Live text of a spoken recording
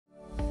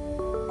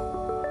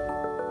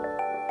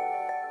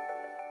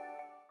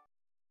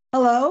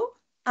Hello,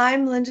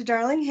 I'm Linda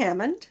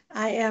Darling-Hammond.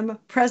 I am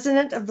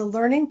president of the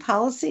Learning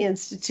Policy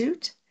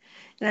Institute,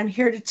 and I'm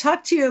here to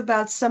talk to you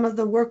about some of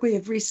the work we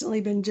have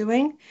recently been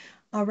doing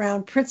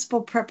around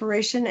principal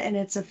preparation and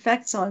its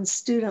effects on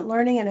student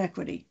learning and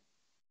equity.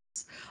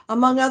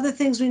 Among other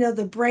things, we know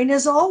the brain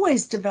is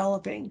always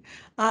developing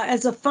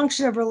as a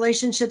function of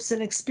relationships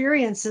and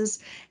experiences,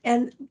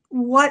 and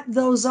what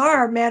those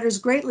are matters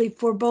greatly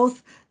for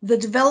both the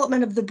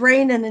development of the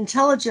brain and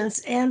intelligence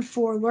and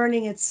for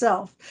learning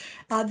itself.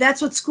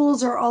 That's what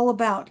schools are all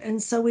about,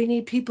 and so we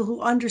need people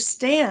who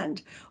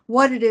understand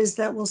what it is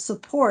that will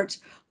support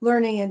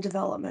learning and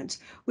development.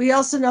 We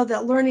also know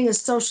that learning is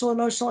social,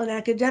 emotional, and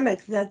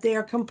academic, that they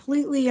are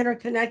completely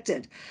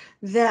interconnected,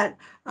 that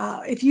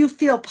if you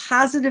feel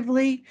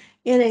positively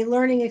in a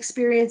learning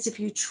experience, if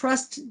you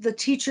trust the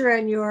teacher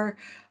and your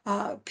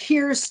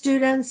peer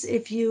students,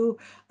 if you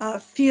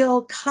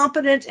feel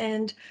competent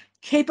and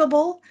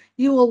capable,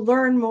 you will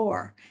learn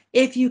more.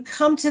 If you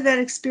come to that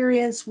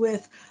experience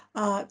with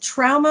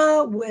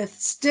trauma, with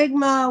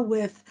stigma,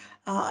 with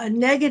a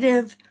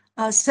negative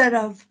set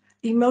of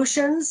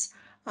emotions,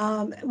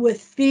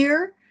 with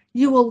fear,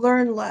 you will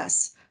learn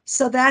less.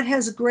 So that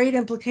has great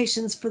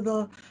implications for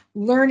the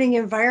learning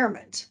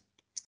environment.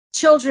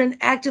 Children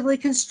actively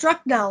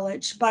construct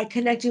knowledge by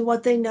connecting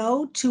what they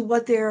know to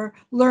what they're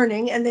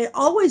learning, and they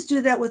always do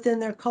that within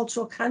their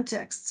cultural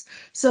contexts.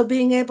 So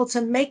being able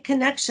to make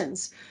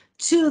connections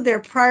to their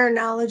prior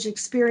knowledge,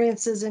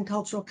 experiences, and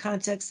cultural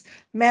contexts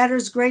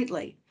matters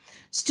greatly.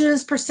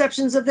 Students'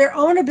 perceptions of their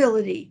own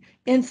ability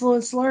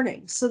influence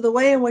learning. So the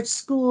way in which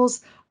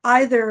schools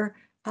either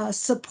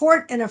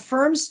support and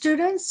affirm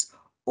students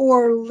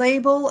or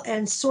label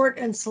and sort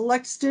and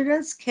select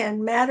students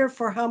can matter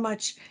for how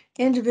much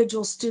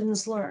individual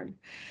students learn.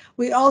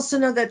 We also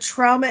know that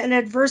trauma and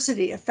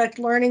adversity affect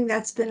learning.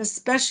 That's been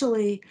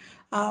especially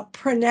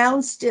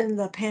pronounced in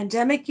the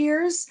pandemic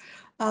years.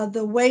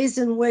 The ways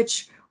in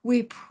which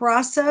we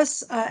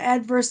process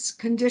adverse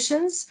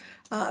conditions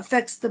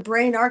affects the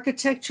brain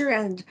architecture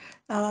and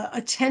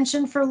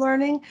attention for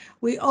learning.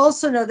 We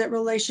also know that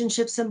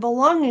relationships and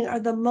belonging are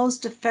the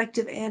most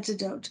effective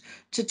antidote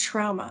to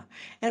trauma.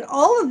 And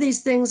all of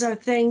these things are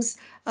things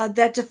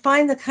that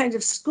define the kind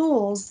of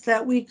schools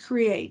that we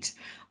create.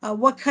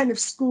 What kind of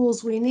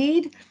schools we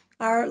need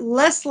are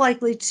less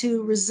likely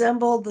to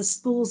resemble the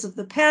schools of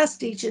the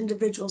past, each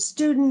individual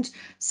student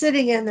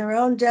sitting in their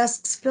own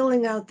desks,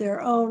 filling out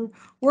their own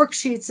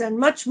worksheets, and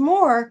much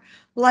more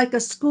like a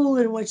school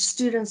in which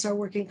students are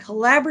working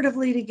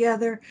collaboratively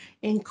together,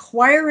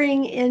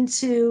 inquiring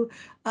into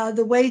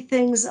the way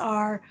things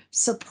are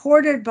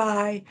supported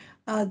by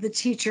the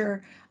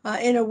teacher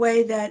in a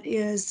way that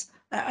is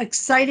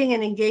exciting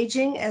and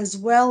engaging, as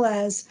well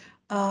as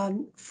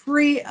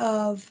free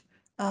of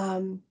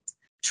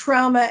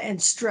trauma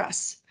and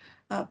stress.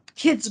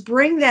 Kids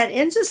bring that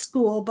into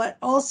school, but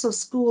also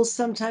schools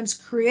sometimes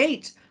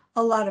create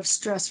a lot of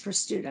stress for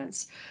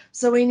students.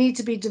 So we need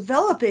to be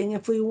developing,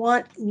 if we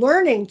want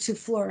learning to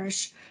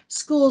flourish,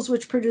 schools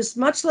which produce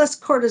much less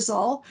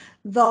cortisol,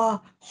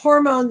 the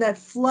hormone that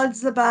floods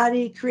the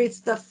body, creates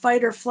the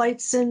fight or flight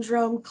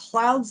syndrome,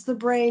 clouds the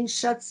brain,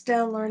 shuts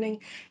down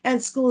learning,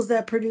 and schools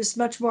that produce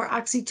much more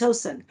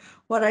oxytocin,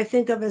 what I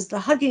think of as the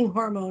hugging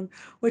hormone,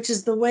 which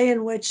is the way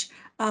in which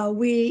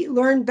we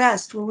learn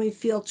best when we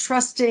feel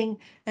trusting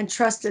and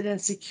trusted and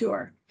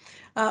secure.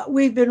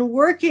 We've been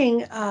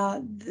working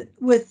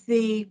with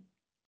the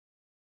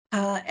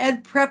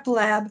Ed Prep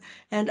Lab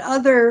and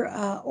other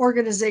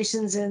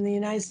organizations in the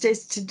United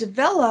States to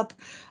develop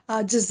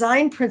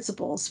design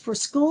principles for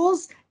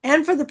schools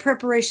and for the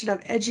preparation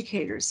of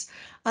educators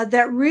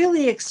that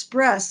really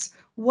express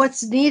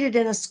what's needed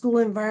in a school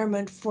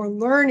environment for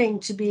learning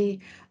to be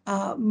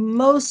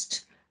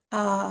most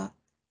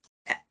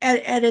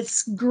at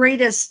its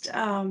greatest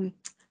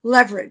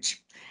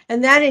leverage.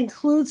 And that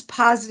includes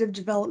positive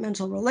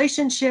developmental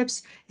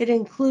relationships. It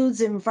includes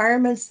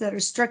environments that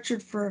are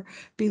structured for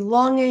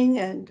belonging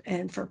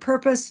and for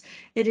purpose.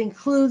 It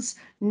includes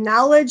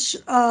knowledge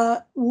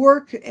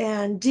work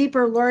and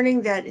deeper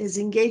learning that is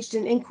engaged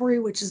in inquiry,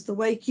 which is the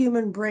way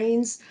human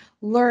brains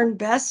learn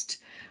best.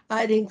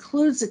 It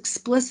includes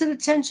explicit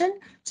attention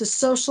to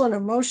social and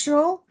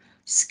emotional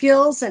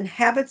skills and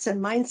habits and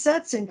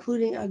mindsets,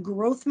 including a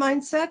growth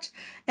mindset,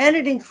 and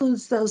it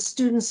includes those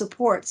student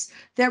supports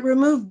that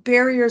remove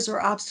barriers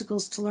or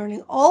obstacles to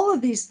learning. All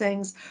of these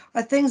things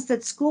are things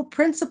that school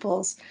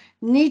principals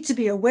need to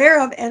be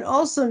aware of and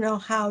also know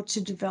how to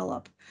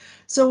develop.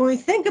 So when we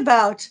think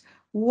about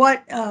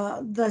what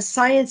the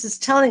science is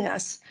telling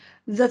us,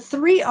 the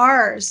 3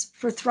 R's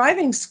for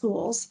thriving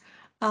schools,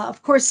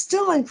 of course,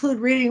 still include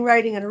reading,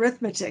 writing, and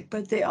arithmetic,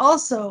 but they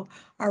also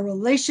are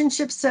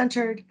relationship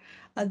centered.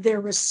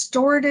 They're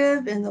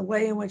restorative in the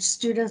way in which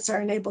students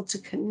are enabled to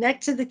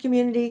connect to the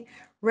community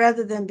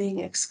rather than being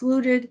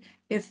excluded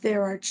if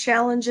there are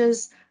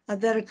challenges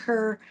that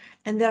occur,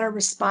 and that are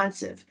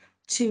responsive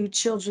to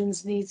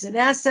children's needs and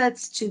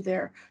assets, to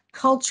their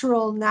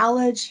cultural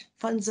knowledge,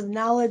 funds of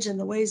knowledge, and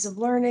the ways of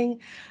learning,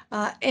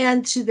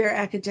 and to their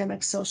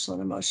academic, social,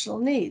 and emotional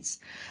needs.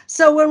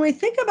 So when we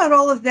think about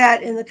all of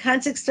that in the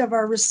context of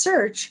our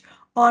research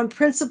on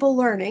principal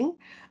learning,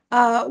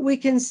 we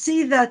can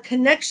see the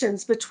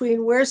connections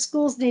between where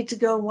schools need to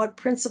go and what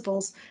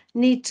principals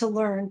need to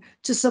learn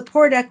to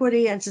support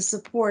equity and to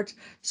support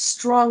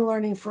strong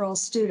learning for all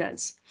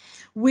students.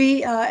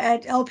 We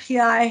at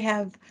LPI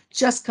have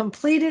just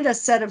completed a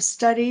set of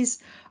studies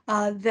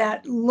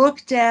that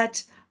looked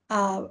at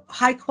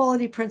high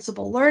quality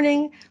principal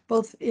learning,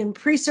 both in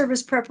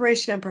pre-service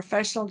preparation and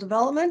professional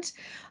development,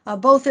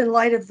 both in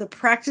light of the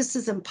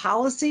practices and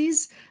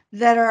policies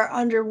that are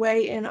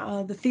underway in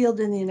the field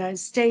in the United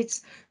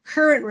States,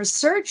 current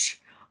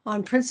research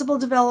on principal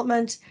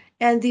development,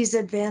 and these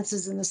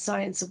advances in the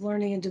science of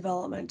learning and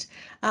development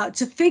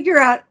to figure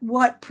out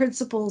what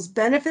principals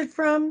benefit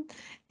from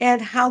and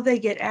how they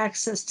get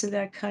access to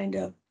that kind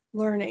of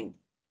learning.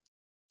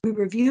 We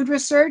reviewed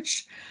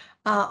research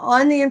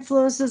on the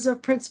influences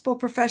of principal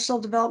professional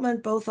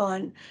development, both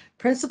on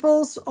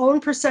principals'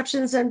 own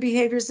perceptions and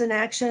behaviors and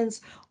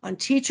actions, on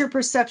teacher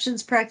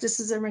perceptions,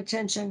 practices, and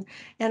retention,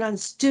 and on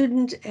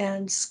student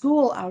and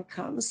school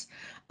outcomes.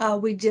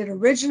 We did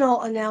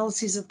original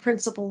analyses of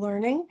principal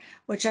learning,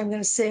 which I'm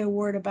going to say a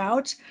word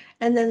about,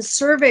 and then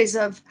surveys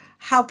of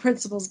how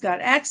principals got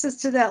access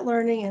to that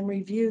learning and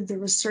reviewed the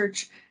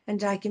research and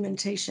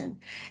documentation.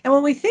 And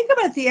when we think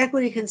about the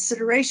equity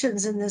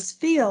considerations in this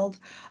field,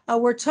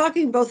 we're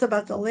talking both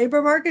about the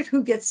labor market,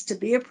 who gets to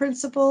be a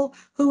principal,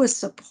 who is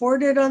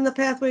supported on the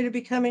pathway to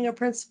becoming a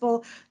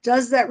principal.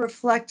 Does that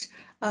reflect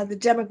the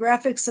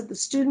demographics of the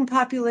student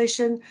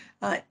population?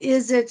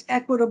 Is it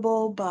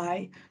equitable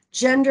by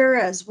gender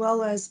as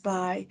well as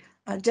by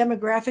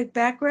demographic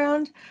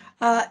background?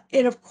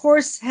 It, of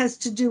course, has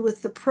to do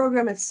with the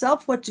program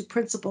itself. What do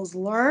principals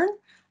learn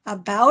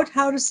about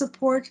how to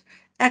support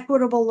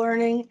equitable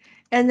learning?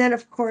 And then,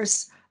 of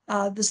course,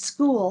 the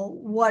school,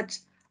 what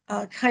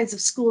kinds of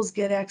schools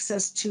get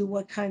access to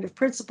what kind of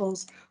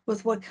principals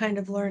with what kind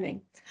of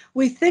learning.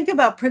 We think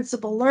about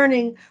principal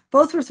learning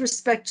both with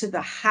respect to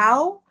the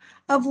how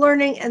of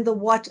learning and the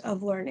what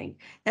of learning.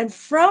 And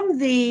from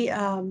the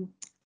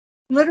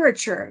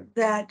literature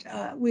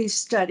that we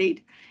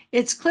studied,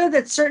 it's clear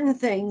that certain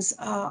things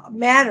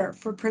matter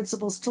for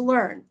principals to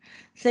learn.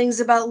 Things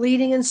about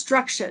leading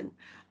instruction,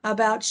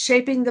 about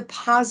shaping the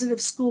positive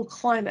school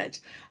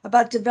climate,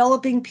 about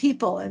developing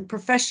people and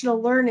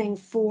professional learning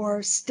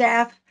for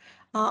staff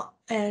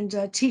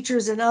and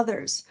teachers and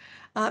others.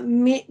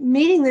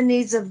 Meeting the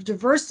needs of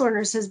diverse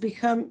learners has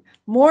become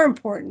more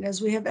important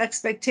as we have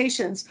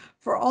expectations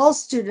for all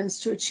students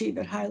to achieve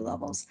at high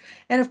levels.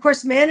 And of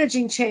course,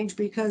 managing change,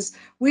 because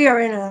we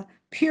are in a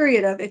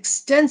period of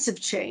extensive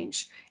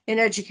change in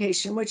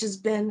education, which has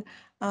been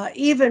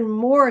even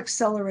more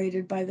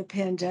accelerated by the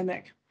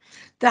pandemic.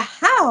 The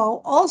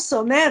how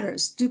also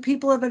matters. Do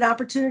people have an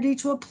opportunity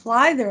to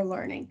apply their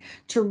learning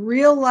to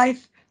real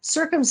life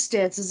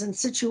circumstances and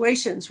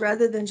situations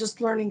rather than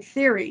just learning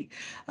theory?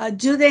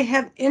 Do they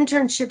have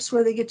internships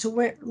where they get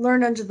to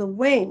learn under the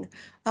wing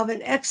of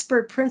an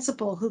expert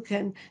principal who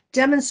can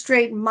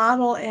demonstrate,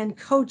 model, and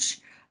coach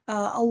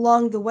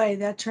along the way?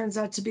 That turns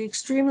out to be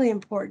extremely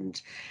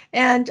important.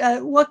 And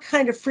what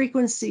kind of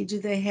frequency do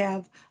they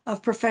have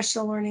of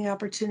professional learning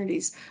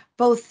opportunities?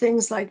 Both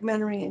things like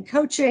mentoring and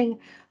coaching,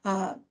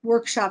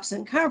 workshops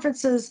and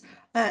conferences,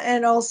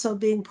 and also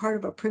being part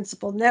of a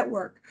principal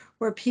network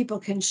where people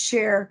can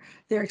share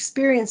their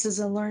experiences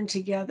and learn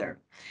together.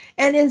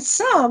 And in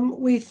some,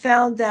 we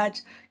found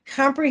that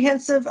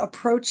comprehensive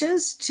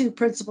approaches to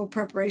principal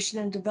preparation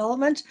and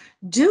development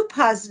do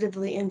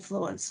positively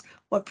influence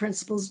what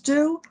principals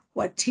do,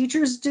 what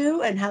teachers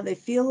do, and how they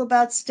feel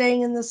about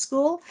staying in the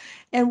school,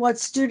 and what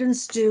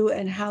students do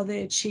and how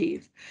they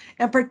achieve.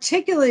 And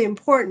particularly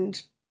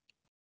important,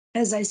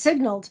 as I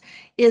signaled,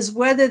 is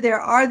whether there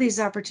are these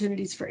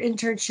opportunities for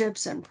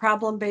internships and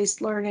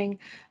problem-based learning,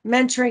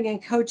 mentoring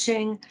and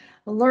coaching,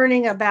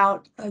 learning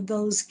about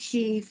those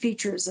key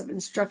features of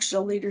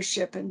instructional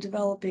leadership and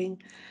developing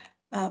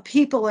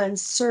people and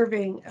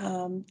serving,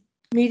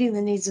 meeting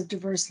the needs of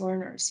diverse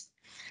learners.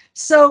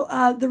 So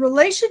the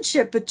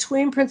relationship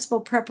between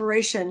principal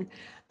preparation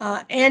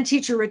and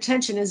teacher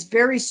retention is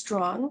very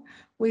strong.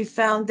 We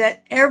found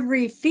that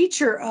every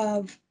feature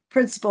of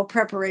principal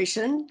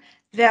preparation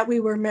that we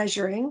were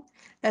measuring,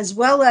 as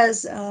well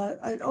as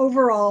an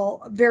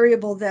overall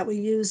variable that we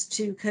used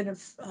to kind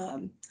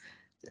of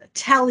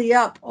tally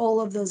up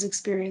all of those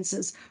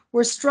experiences,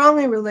 were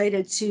strongly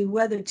related to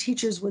whether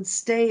teachers would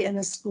stay in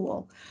a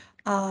school.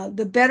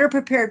 The better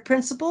prepared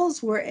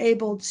principals were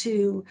able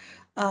to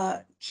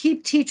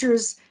keep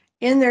teachers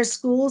in their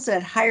schools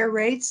at higher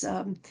rates.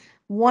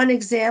 One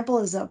example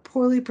is a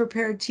poorly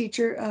prepared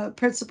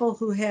principal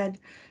who had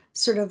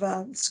sort of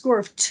a score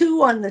of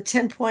 2 on the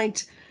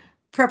 10-point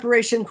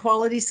preparation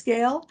quality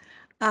scale,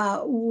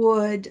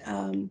 would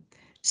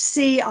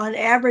see on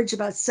average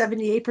about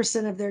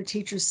 78% of their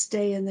teachers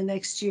stay in the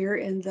next year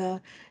in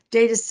the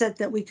data set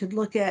that we could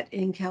look at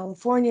in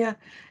California,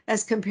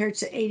 as compared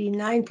to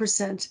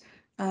 89%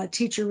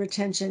 teacher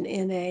retention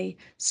in a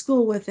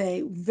school with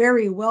a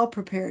very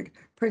well-prepared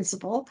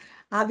principal.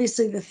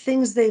 Obviously, the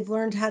things they've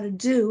learned how to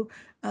do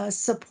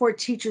support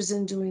teachers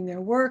in doing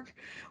their work.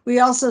 We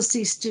also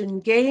see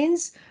student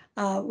gains.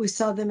 We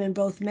saw them in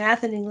both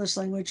math and English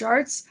language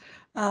arts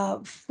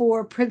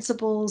for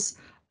principals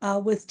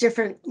with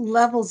different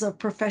levels of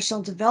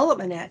professional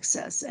development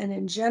access. And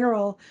in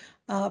general,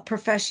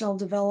 professional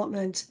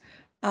development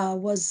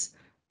was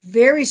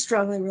very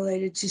strongly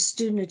related to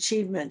student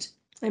achievement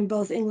in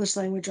both English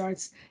language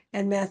arts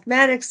and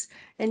mathematics.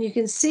 And you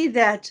can see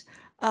that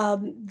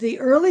the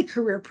early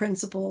career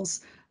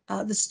principals,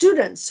 the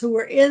students who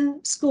were in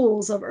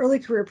schools of early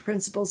career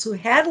principals who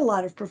had a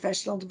lot of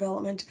professional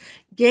development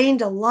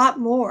gained a lot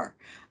more.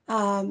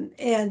 And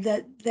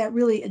that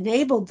really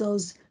enabled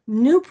those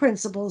new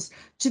principals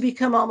to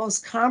become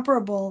almost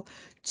comparable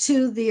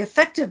to the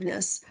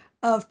effectiveness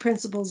of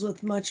principals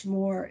with much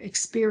more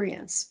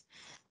experience.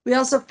 We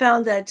also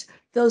found that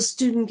those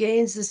student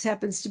gains, this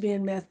happens to be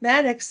in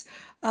mathematics,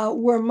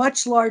 were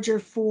much larger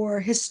for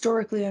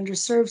historically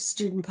underserved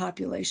student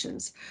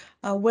populations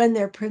when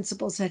their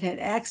principals had had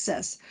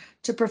access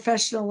to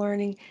professional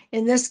learning,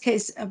 in this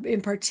case,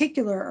 in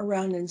particular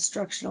around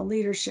instructional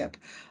leadership.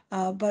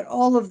 But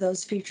all of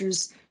those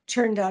features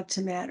turned out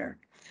to matter.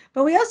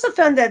 But we also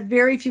found that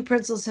very few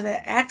principals have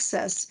had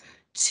access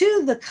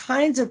to the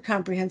kinds of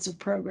comprehensive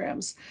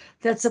programs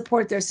that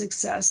support their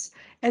success,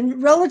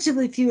 and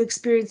relatively few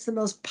experience the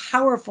most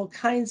powerful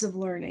kinds of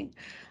learning,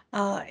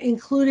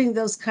 including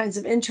those kinds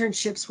of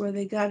internships where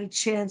they got a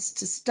chance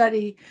to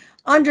study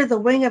under the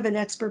wing of an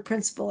expert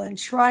principal and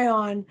try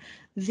on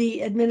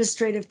the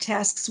administrative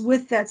tasks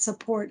with that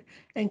support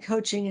and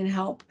coaching and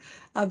help.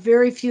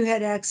 Very few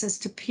had access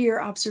to peer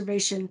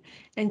observation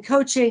and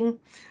coaching.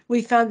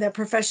 We found that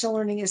professional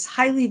learning is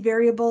highly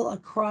variable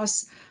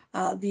across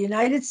the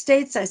United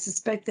States. I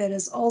suspect that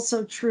is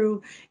also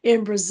true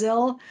in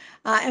Brazil.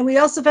 And we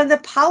also found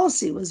that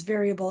policy was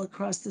variable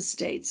across the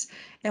states.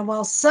 And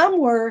while some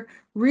were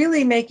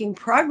really making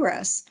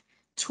progress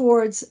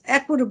towards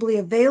equitably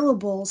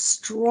available,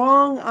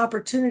 strong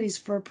opportunities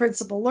for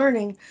principal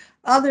learning,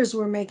 others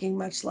were making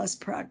much less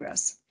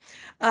progress.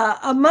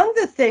 Among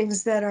the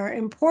things that are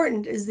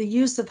important is the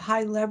use of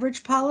high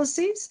leverage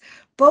policies,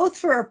 both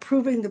for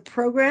approving the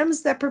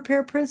programs that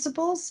prepare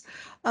principals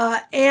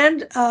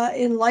and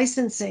in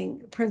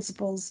licensing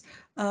principals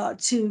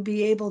to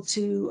be able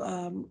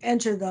to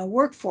enter the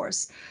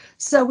workforce.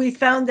 So we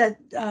found that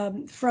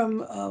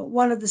from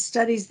one of the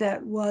studies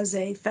that was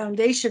a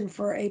foundation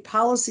for a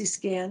policy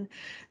scan,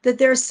 that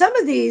there are some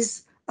of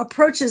these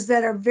approaches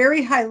that are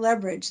very high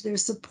leverage. They're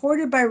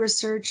supported by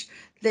research.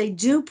 They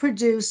do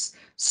produce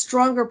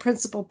stronger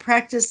principal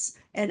practice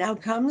and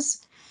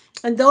outcomes.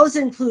 And those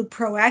include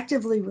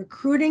proactively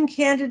recruiting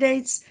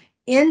candidates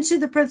into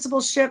the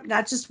principalship,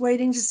 not just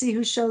waiting to see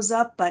who shows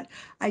up, but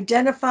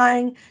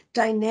identifying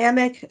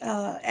dynamic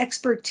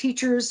expert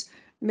teachers.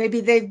 Maybe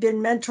they've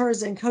been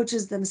mentors and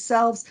coaches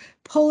themselves,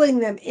 pulling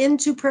them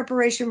into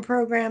preparation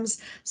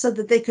programs so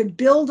that they could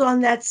build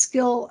on that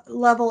skill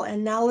level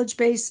and knowledge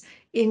base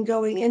in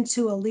going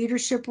into a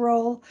leadership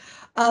role.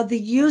 The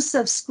use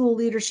of school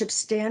leadership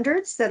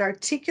standards that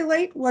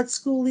articulate what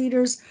school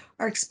leaders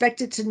are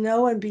expected to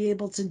know and be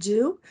able to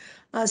do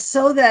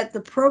so that the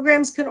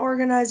programs can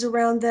organize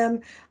around them.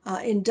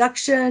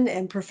 Induction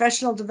and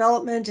professional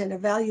development and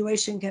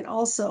evaluation can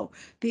also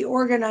be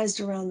organized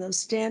around those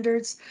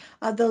standards.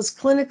 Those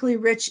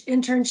clinically rich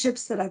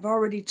internships that I've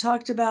already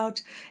talked about,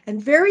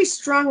 and very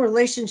strong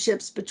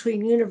relationships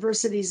between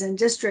universities and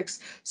districts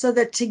so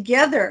that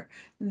together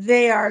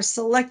they are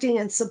selecting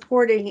and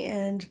supporting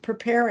and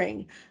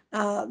preparing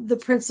the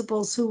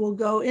principals who will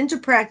go into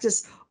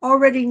practice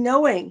already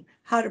knowing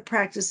how to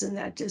practice in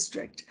that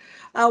district.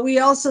 We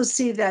also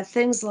see that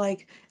things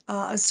like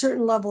a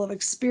certain level of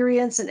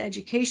experience and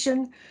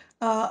education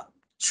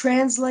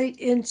translate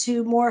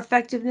into more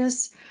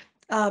effectiveness.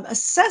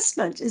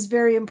 Assessment is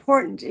very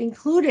important,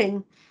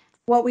 including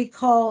what we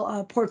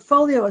call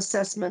portfolio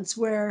assessments,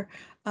 where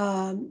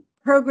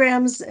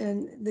programs,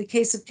 in the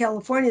case of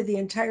California, the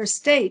entire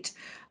state,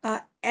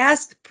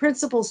 ask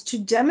principals to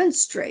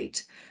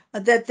demonstrate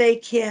that they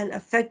can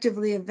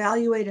effectively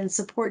evaluate and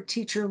support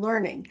teacher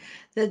learning,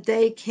 that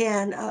they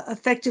can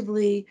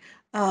effectively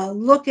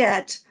look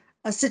at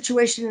a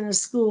situation in a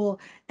school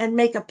and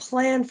make a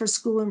plan for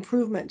school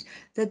improvement,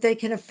 that they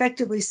can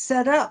effectively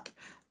set up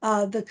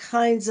the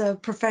kinds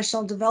of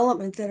professional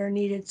development that are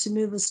needed to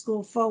move a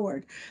school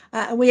forward.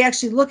 And we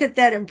actually look at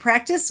that in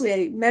practice,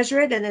 we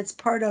measure it, and it's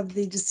part of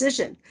the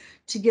decision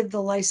to give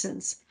the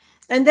license.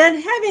 And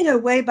then having a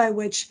way by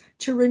which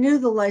to renew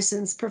the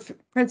license,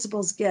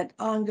 principals get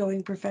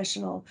ongoing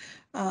professional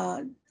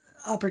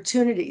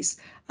opportunities,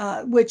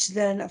 which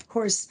then, of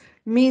course,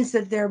 means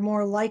that they're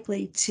more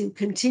likely to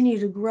continue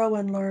to grow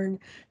and learn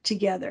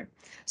together.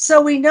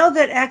 So we know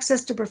that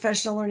access to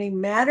professional learning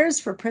matters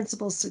for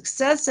principals'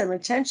 success and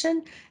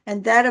retention,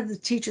 and that of the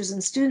teachers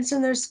and students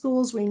in their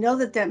schools. We know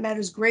that that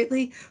matters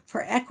greatly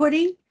for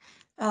equity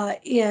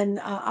in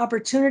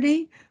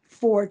opportunity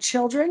for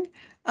children.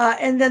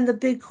 And then the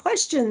big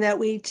question that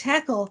we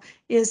tackle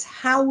is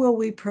how will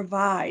we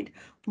provide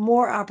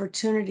more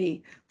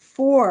opportunity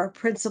for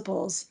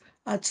principals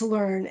to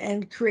learn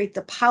and create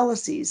the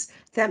policies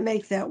that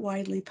make that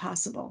widely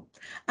possible.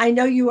 I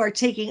know you are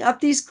taking up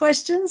these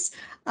questions,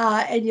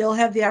 and you'll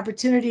have the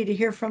opportunity to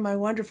hear from my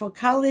wonderful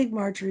colleague,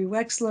 Marjorie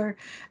Wexler,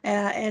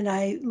 and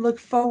I look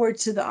forward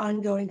to the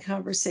ongoing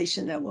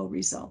conversation that will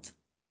result.